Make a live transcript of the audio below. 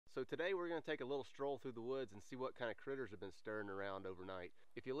So today we're going to take a little stroll through the woods and see what kind of critters have been stirring around overnight.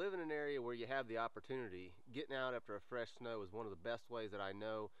 If you live in an area where you have the opportunity, getting out after a fresh snow is one of the best ways that I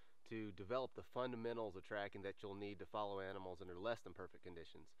know to develop the fundamentals of tracking that you'll need to follow animals under less than perfect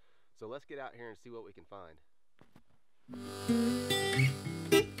conditions. So let's get out here and see what we can find.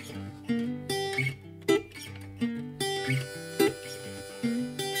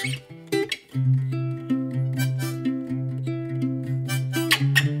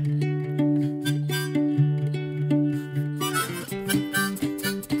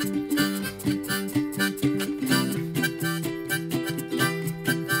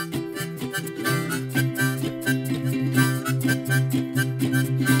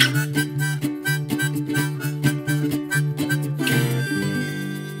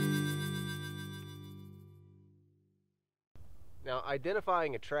 Now,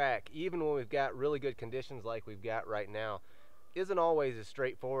 identifying a track, even when we've got really good conditions like we've got right now, isn't always as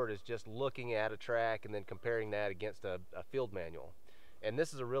straightforward as just looking at a track and then comparing that against a field manual. And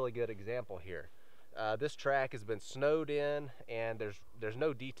this is a really good example here. This track has been snowed in and there's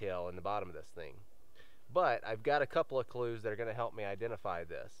no detail in the bottom of this thing. But I've got a couple of clues that are going to help me identify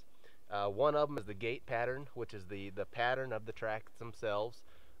this. One of them is the gait pattern, which is the pattern of the tracks themselves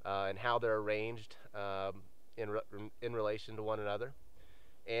and how they're arranged in relation to one another.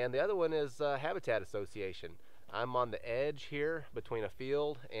 And the other one is habitat association. I'm on the edge here between a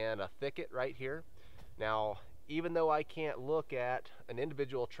field and a thicket right here. Now, even though I can't look at an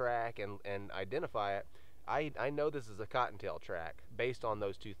individual track and identify it, I know this is a cottontail track based on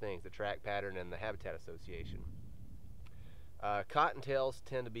those two things, the track pattern and the habitat association. Cottontails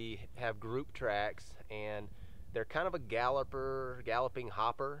tend to have group tracks, and they're kind of a galloping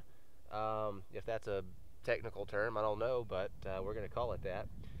hopper, if that's a technical term, I don't know, but we're going to call it that.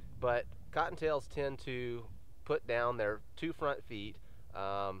 But cottontails tend to put down their two front feet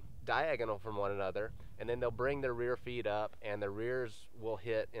diagonal from one another, and then they'll bring their rear feet up and their rears will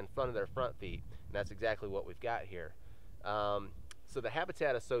hit in front of their front feet, and that's exactly what we've got here. So the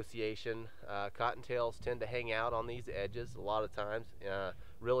habitat association, cottontails tend to hang out on these edges a lot of times,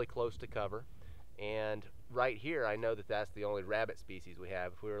 really close to cover. And right here, I know that that's the only rabbit species we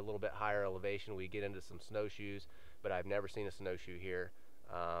have. If we were a little bit higher elevation, we get into some snowshoes, but I've never seen a snowshoe here.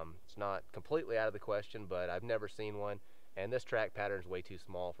 It's not completely out of the question, but I've never seen one, and this track pattern is way too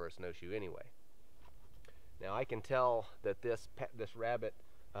small for a snowshoe anyway. Now I can tell that this rabbit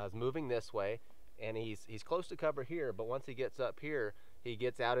is moving this way, and he's close to cover here, but once he gets up here, he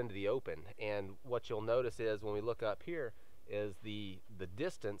gets out into the open. And what you'll notice is when we look up here, is the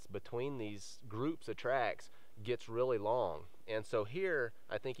distance between these groups of tracks gets really long. And so here,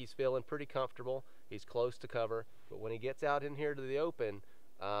 I think he's feeling pretty comfortable. He's close to cover, but when he gets out in here to the open,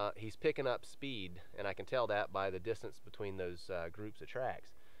 he's picking up speed, and I can tell that by the distance between those groups of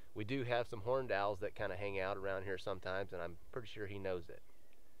tracks. We do have some horned owls that kind of hang out around here sometimes, and I'm pretty sure he knows it.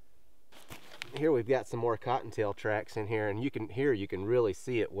 Here we've got some more cottontail tracks in here, and you can really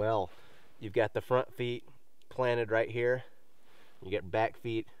see it well. You've got the front feet planted right here. You get back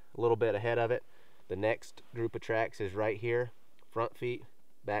feet a little bit ahead of it. The next group of tracks is right here. Front feet,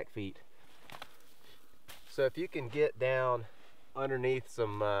 back feet. So if you can get down underneath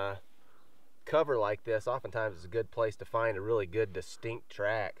some cover like this, oftentimes it's a good place to find a really good distinct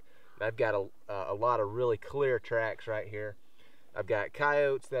track. And I've got a lot of really clear tracks right here. I've got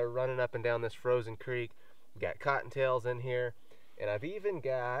coyotes that are running up and down this frozen creek. We've got cottontails in here. And I've even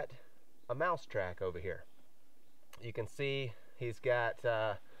got a mouse track over here. You can see he's got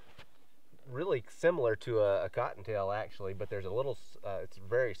really similar to a cottontail actually, but there's a little, it's a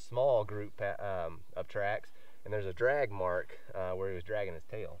very small group of tracks, and there's a drag mark where he was dragging his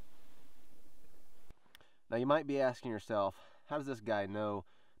tail. Now you might be asking yourself, how does this guy know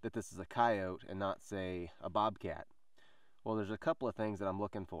that this is a coyote and not, say, a bobcat? Well, there's a couple of things that I'm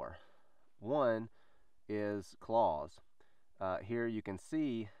looking for. One is claws. Here you can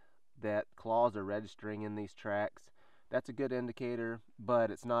see that claws are registering in these tracks. That's a good indicator,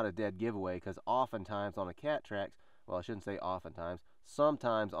 but it's not a dead giveaway, because oftentimes on a cat track, well, I shouldn't say oftentimes,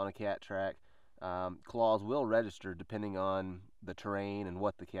 sometimes on a cat track, claws will register depending on the terrain and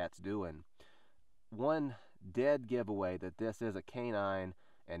what the cat's doing. One dead giveaway that this is a canine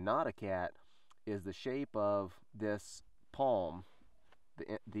and not a cat is the shape of this palm,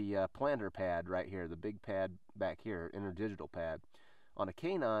 the plantar pad right here, the big pad back here, interdigital pad. On a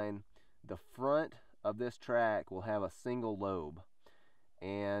canine, the front of this track will have a single lobe,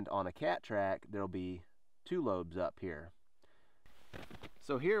 and on a cat track there'll be two lobes up here.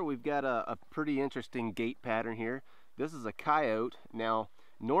 So here we've got a pretty interesting gait pattern here. This is a coyote. Now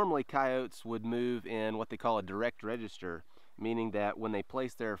normally coyotes would move in what they call a direct register, meaning that when they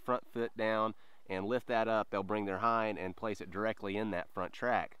place their front foot down and lift that up, they'll bring their hind and place it directly in that front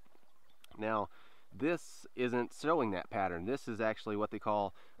track. Now, this isn't showing that pattern. This is actually what they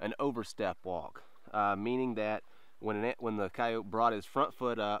call an overstep walk, meaning that when the coyote brought his front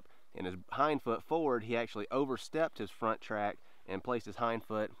foot up and his hind foot forward, he actually overstepped his front track and placed his hind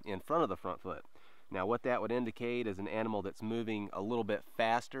foot in front of the front foot. Now, what that would indicate is an animal that's moving a little bit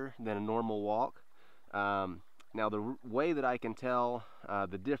faster than a normal walk. Now, the way that I can tell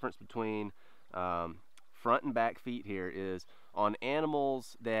the difference between front and back feet here is on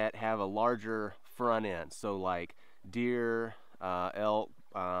animals that have a larger front end, so like deer, elk,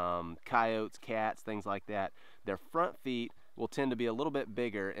 coyotes, cats, things like that. Their front feet will tend to be a little bit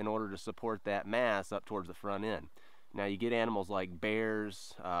bigger in order to support that mass up towards the front end. Now, you get animals like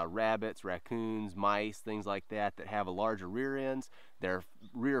bears, rabbits, raccoons, mice, things like that that have a larger rear ends. Their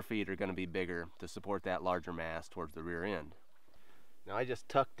rear feet are going to be bigger to support that larger mass towards the rear end. Now, I just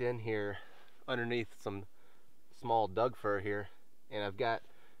tucked in here underneath some small Doug fir here, and I've got,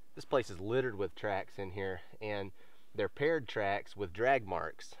 this place is littered with tracks in here, and they're paired tracks with drag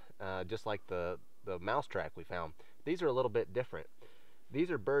marks, just like the mouse track we found. These are a little bit different.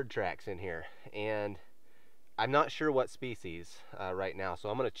 These are bird tracks in here, and I'm not sure what species right now, so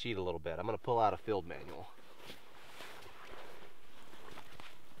I'm going to cheat a little bit. I'm going to pull out a field manual.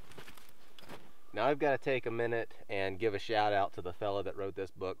 Now, I've got to take a minute and give a shout out to the fella that wrote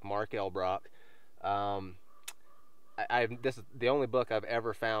this book, Mark Elbrock. This is the only book I've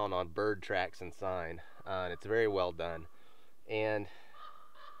ever found on bird tracks and sign, and it's very well done. And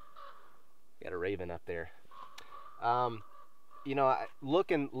got a raven up there. You know,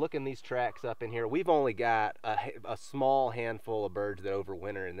 looking these tracks up in here, we've only got a small handful of birds that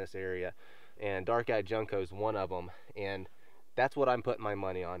overwinter in this area, and dark-eyed junco is one of them, and that's what I'm putting my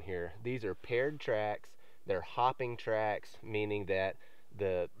money on here. These are paired tracks. They're hopping tracks, meaning that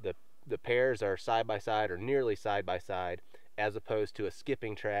the pairs are side by side or nearly side by side, as opposed to a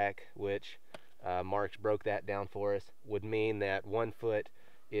skipping track, which Mark broke that down for us, would mean that one foot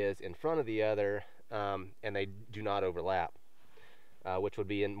is in front of the other, and they do not overlap, which would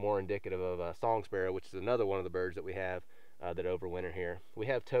be more indicative of a song sparrow, which is another one of the birds that we have that overwinter here. We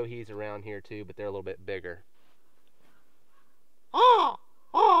have towhees around here too, but they're a little bit bigger.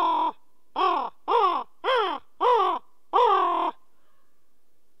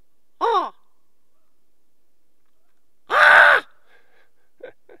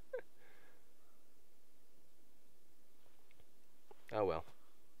 Oh well,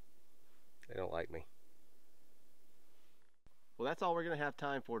 they don't like me. Well, that's all we're going to have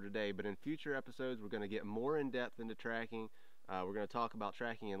time for today, but in future episodes we're going to get more in depth into tracking. We're going to talk about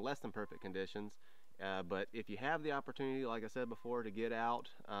tracking in less than perfect conditions, but if you have the opportunity, like I said before, to get out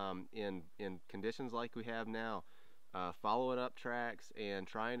in conditions like we have now, following up tracks and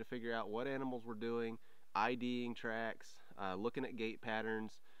trying to figure out what animals we're doing, IDing tracks, looking at gait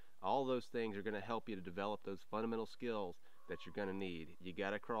patterns, all those things are going to help you to develop those fundamental skills that you're going to need. You got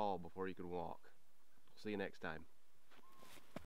to crawl before you can walk. See you next time.